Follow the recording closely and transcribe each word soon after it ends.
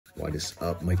What is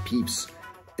up, my peeps?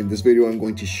 In this video, I'm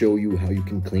going to show you how you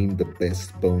can claim the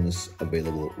best bonus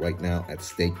available right now at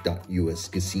stake.us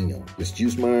casino. Just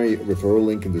use my referral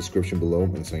link in the description below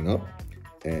and sign up.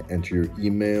 Enter your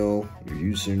email, your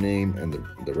username, and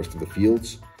the rest of the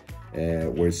fields.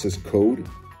 Where it says code,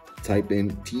 type in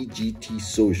TGT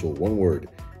Social, one word.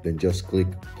 Then just click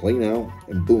play now,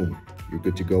 and boom, you're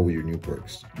good to go with your new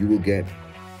perks. You will get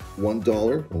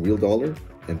 $1, a real dollar,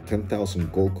 and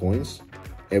 10,000 gold coins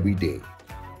every day.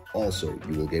 Also,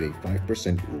 you will get a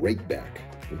 5% rakeback,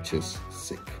 which is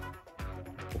sick.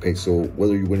 Okay, so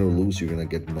whether you win or lose, you're gonna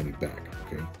get money back.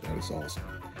 Okay, that is awesome.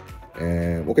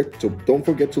 And okay, so don't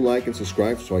forget to like and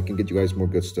subscribe so I can get you guys more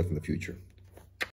good stuff in the future.